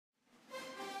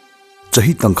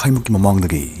Chahi tangkhaimuki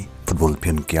mamangdagi football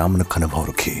fan kayamna khanab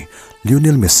hawrakhi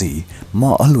Lionel Messi ma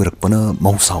alwerakpana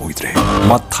mausa oidre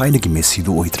ma thainagi Messi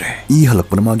du oidre I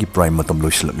halakpana magi prime matam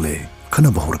loislagle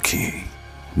khanab hawrakhi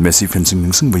Messi fencing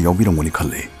ningsingba yawbirangoni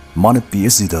khalle mana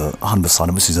PSG da ahanba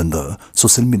sanaba season da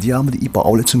social media amadi ipa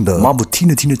outletsing da mabu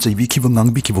thina chaibi khiba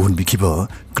ngangbi khiba hunbi khiba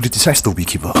criticize tobi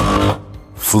khiba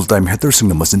full-time haters sing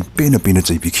na masin pena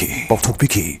chaibi khi pakthok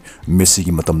bikhi Messi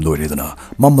gi matam loire dana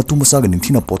mamma tu masaga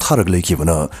ningthina potharag leiki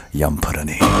bana yam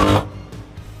pharani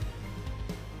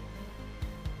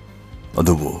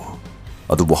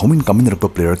adubu homin kaminarpa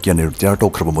player kya ne retire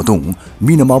tokraba madung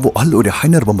mina mabu ahal ore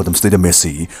hainarba madam state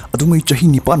Messi adungai chahi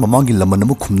nipan mamangi laman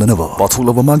namu khumnanaba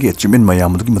patholaba magi achievement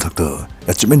mayam adugi mathakta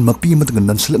achievement mapi matang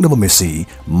nansilaknaba Messi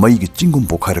mai gi chingum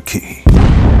pokhairakhi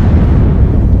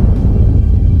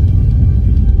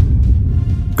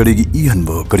Kadigi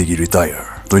ihanba kadigi retire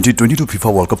 2022 FIFA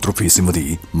World Cup trophy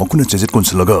simadi makuna chejet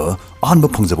konsilaga ahanba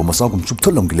phangjaba masagum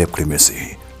chupthalamgi lepkhre Messi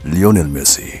Lionel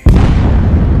Messi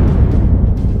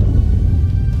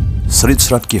Sarit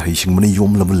Srat ki haishing mani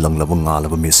yom laba langlaba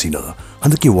ngalaba Messi na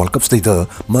handaki World Cup stage da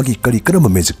magi kari karama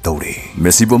magic tawre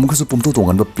Messi ba mukhasu pumto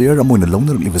tonganba player amoina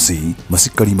lawnarakibasi masi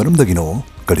kari maramdagino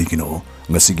karigino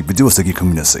ngasi gi video sagi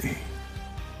khangminase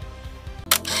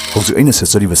Hoju aina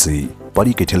sesaribasi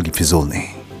pari kethel gi fizol ne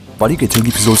Pari kethel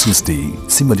gi fizol singsti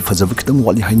simadi fajaba kitang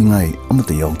wali hainingai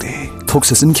amata yawte thok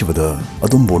season khibada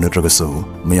adum bonnet ragaso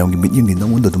mayam gi mityang ni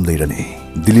nangonda dum leirane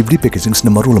delivery packaging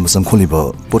sna marul amasang kholiba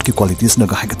pot ki qualities na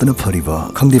ga haikatana phariba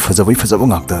khangdi fajaba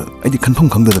ngakta aidi khanpham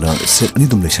khangdadana set ani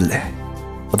dum leisille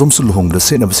adum sul hongda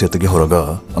set na set gi horaga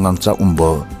angang cha umba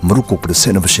maru kokpada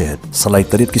set na set salai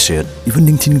taret ki set even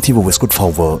ningthing thiba westcoat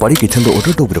fawba pari kethel do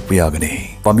order to birak payagane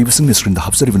pami basing ni screen da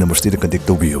hapsari number state contact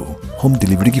to bio home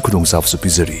delivery ki khudong saf su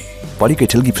pizari pari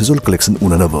kethel gi visual collection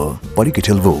unanaba pari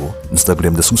kethel bo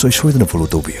Instagram da sungsoi shoidana follow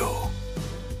to bio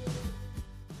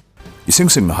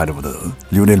Ising na haibada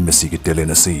Lionel Messi ki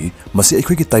talent asi masi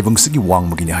aikhoi ki taibang sigi wang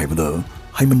magini haibada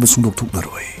haiman ba sungdok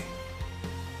thuklaroi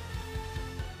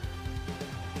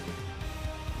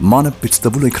Mana pitch da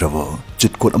bulai khraba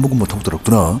chitkot amugum mathok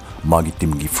taraktuna magi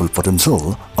team gi full potential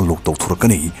unlock taw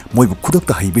thurakani moibu khudak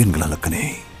ta haiben glalakani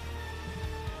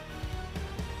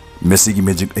Messi gi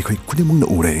magic aikhoi khudimung na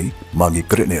ure magi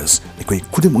greatness aikhoi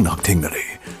khudimung na haktheng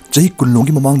chahi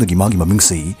kulnongi mamang da gi magi maming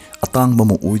sei atang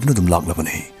mamu oiduna dum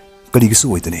laklabani kadi gi su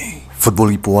oidani football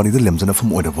gi puari da lemjana phum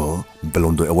oidaba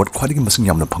Ballon d'Or award khwadi gi masing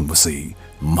yamna phangba sei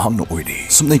mahangna oidi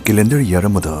sumnai calendar year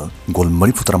amada goal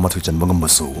mari futara mathoi chanba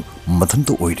ngambasu mathan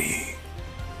to oidi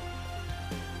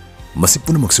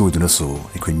masipuna makse oiduna so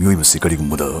aikhoi mioi basi kadi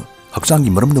gumada hakchang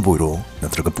gi maramna boiro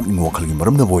natraga pukning wakhal gi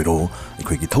maramna boiro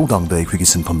aikhoi gi thodang da aikhoi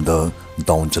gi sinpham da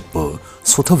down chatpa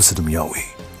sothav sidum yawi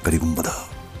kadi gumbada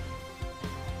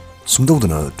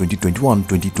Sungdawdana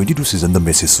 2021-2022 season da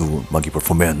Messi su magi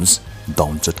performance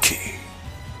down Chatkhre.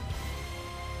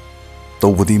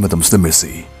 Tawbadi matam sida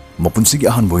Messi mapunsigi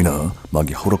ahan boina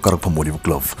magi horak karak phamori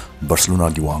club Barcelona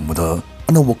gi wangmada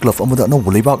anawa club amada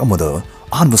anawa leibak amada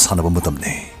ahan sanaba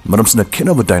matamne. Maram sina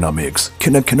khenaba dynamics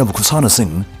khenaba khusana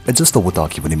sing adjust tawta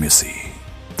kibani Messi.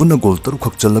 Punna goal taru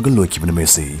khak challaga loi kibani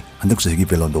Messi handak segi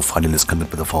Ballon d'Or finalist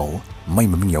khanakpada faw mai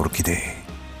maming yawrakide.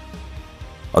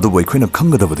 Adubu aikhoina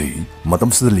khanggadabadi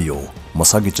matamsida Leo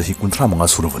masagi chahi 35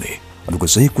 surabani aduga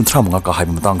chahi 35 ka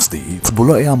haiba matangsti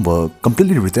footballer ayamba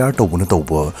completely retire tawbuna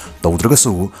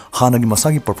tawdragasu hanagi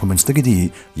masagi performance tagidi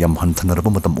yam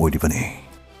hanthanaraba matam oidibani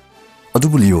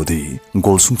adubu Leo di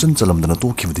goal sungchan chalamdana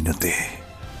to khibadi nate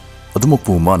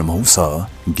adumapu mana mahusa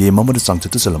game amada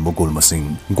changchata chalamba goal masing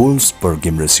goals per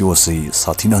game ratio asi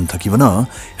sathina hanthakibana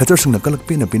haters singna kalak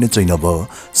pena chainaba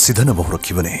sidhana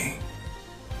bahurakhibani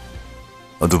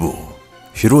Adubu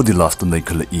hero di last nai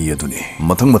khala I aduni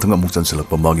mathang amuk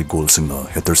chansalakpa magi goal singna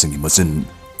haters singi machin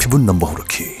phibun namba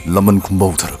horakhi laman khumba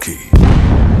utharakhi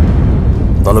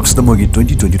talaksda magi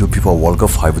 2022 FIFA World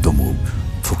Cup haibadomu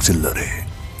thukchillare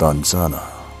tanchana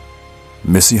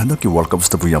Messi hanaki World Cup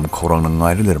stabu yam khorang na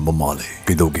ngaire leramba male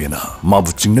kidogena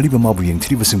mabu chingnari ba mabu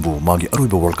yengthiri basingbu magi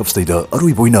aroiba World Cup stage da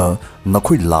aroi boina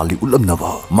nakhoi lali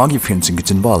ulamnaba magi fencing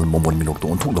ki chinbal momon minok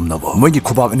to onthoklamnaba magi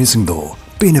khubak ani singdo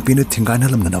pena thingaina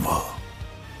lamnanaba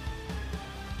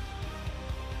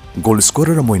goal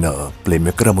scorer amoina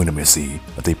playmaker amoina Messi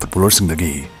atai footballer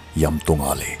singdagi yam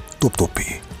tongale top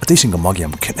atai singa magi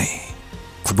yam khenai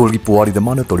football gi puari da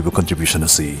mana toriba contribution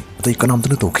asi atai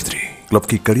kanamdana tokhidri club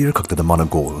ki career khakta da mana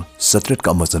goal satret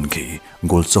ka amazon ki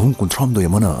goal chahum kunthram do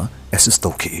yamana assist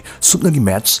tokhi supnagi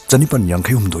match chanipan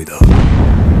yankhai humdoida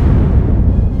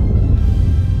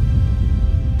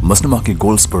Masnama ki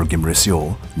goals per game ratio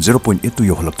 0.82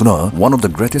 yohalaktuna one of the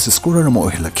greatest scorer mo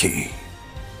ohilakhi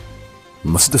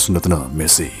Messida sunatna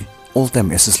Messi all-time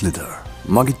assist leader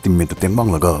magi teammate tengmang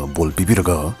laga ball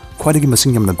pibiraga khwaidagi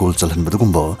masing yamna goal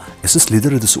chalhanbadagumba assist leader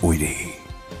adusu oire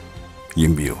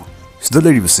yengbiyo sida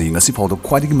leribasi ngasi phawda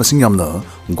khwaidagi masing yamna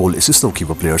goal assist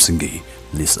tawkiba player singi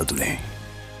list adune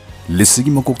list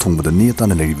gi makok thongbada ni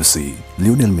atana leribasi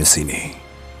Lionel Messi ne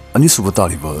ani suba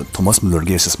tariba Thomas Müller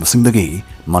gi assist masingdagi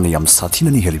mana yam sathina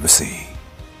ni helibasi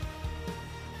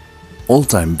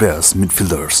all-time best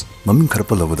midfielders maming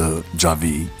kharpa lavada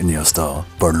Javi, Iniesta,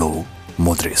 Pirlo,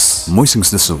 Modric moising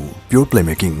su pure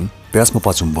playmaking pass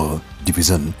mapachumba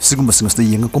division sigumba singasta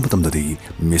yenga kompetamdadi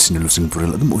Messi na losing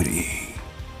pural adum oiri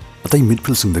atai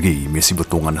midfield singdagi Messi ba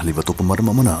tongan haliba topa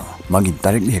maram amana magi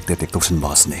directly hekte tek tokshin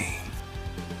basne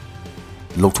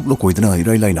lokthuk lokoidana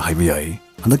irai laina haibiyai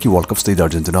handaki world cup stage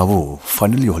Argentina wo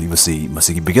finally holibasi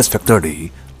masigi biggest factor de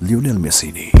Lionel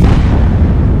Messi ni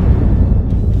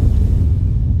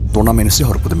tournament se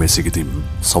horpud Messi ki team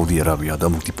Saudi Arabia da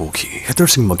mukti pokhi hater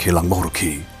sing makhelang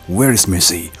bahurki where is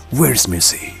Messi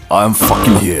I am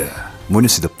fucking here moine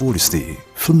sida police de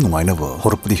film nungaina ba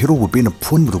horpudi hero bu bena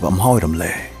phone bu am hawram le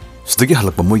sidagi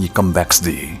halakba moi comebacks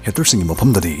de hater sing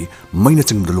mafam da de maina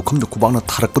chingdu lukham da kubana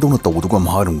tharak padona tawdu am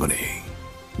hawram gane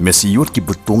Messi yot ki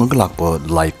butonga galakpa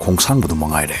lai khongsang bu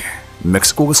mangai re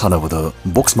Mexico ga sanabada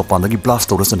box mapandagi blast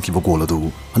tawrasan ki ba goal adu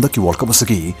handaki world cup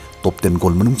asagi top 10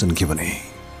 goal manung chan ki bane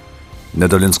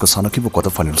Netherlands ka sana ki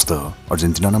quarter finals da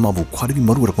Argentina na mabu khwari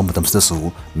maru rakam batam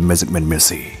su magic man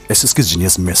Messi SS ki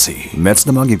genius Messi match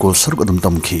da magi goal saruk adum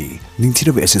tam ki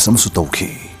ningthira ba SS amsu tawki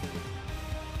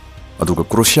aduga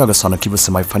Croatia ga sana ki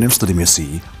semi finals da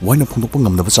Messi waina phongdok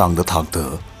ngam da chang da thak da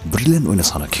brilliant oina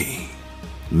sana ki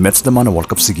match da mana world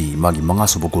cup sigi magi manga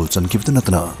suba goal chan ki bta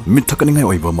natna mit thakani ngai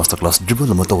oiba master class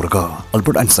dribble ma tawraga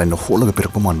Albert Einstein na holaga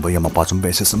perak man ba yama pachum ba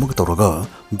SS amga tawraga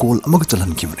goal amaga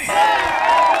chalan ki bne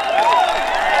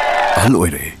Ahal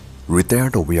oire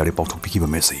retired over yari pauthok pikiba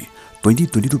Messi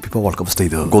 2022 FIFA World Cup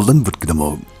stage golden boot kidamo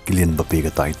Kylian Mbappe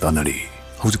ga tai tanari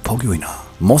hojik phawgi oina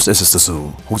most assist su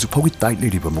hojik phawgi tai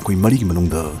leriba mokoi mari gi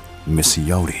manungda Messi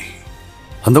yauri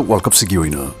handak World Cup sigi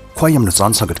oina khwai yamna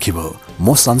chance sagat khiba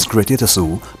most chance created su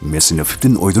Messi na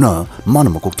 15 oiduna mana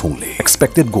makok thongle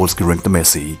expected goals ki rank the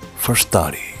Messi first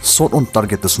tari shot on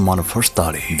target the mana first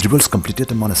tari dribbles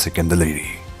completed mana second leri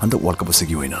and the World Cup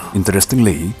asigi oina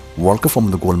interestingly World Cup from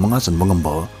the goal manga chan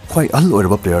mangamba khwai al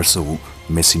oiraba player su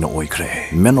Messi na oikhre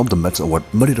man of the match award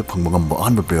mari ra phangmangamba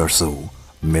anba player su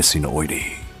Messi na oiri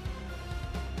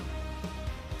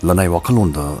lanai wakhalon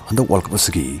da and the World Cup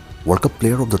asigi World Cup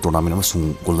player of the tournament amasung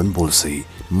golden ball se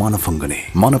mana phangane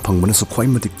mana phangmane su khwai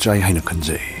matik chai haina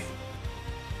khanjai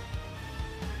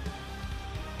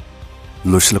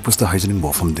loshilapasta hygienic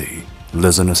bofam de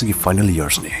Legend asigi final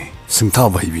years ne singtha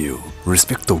bhaibiyo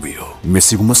respect to biyo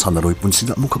Messi guma sanaroi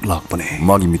punsida mukhak lakpane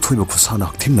magi mithoi ba khusana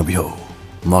thimna biyo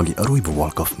magi aroi bu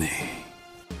World Cup ne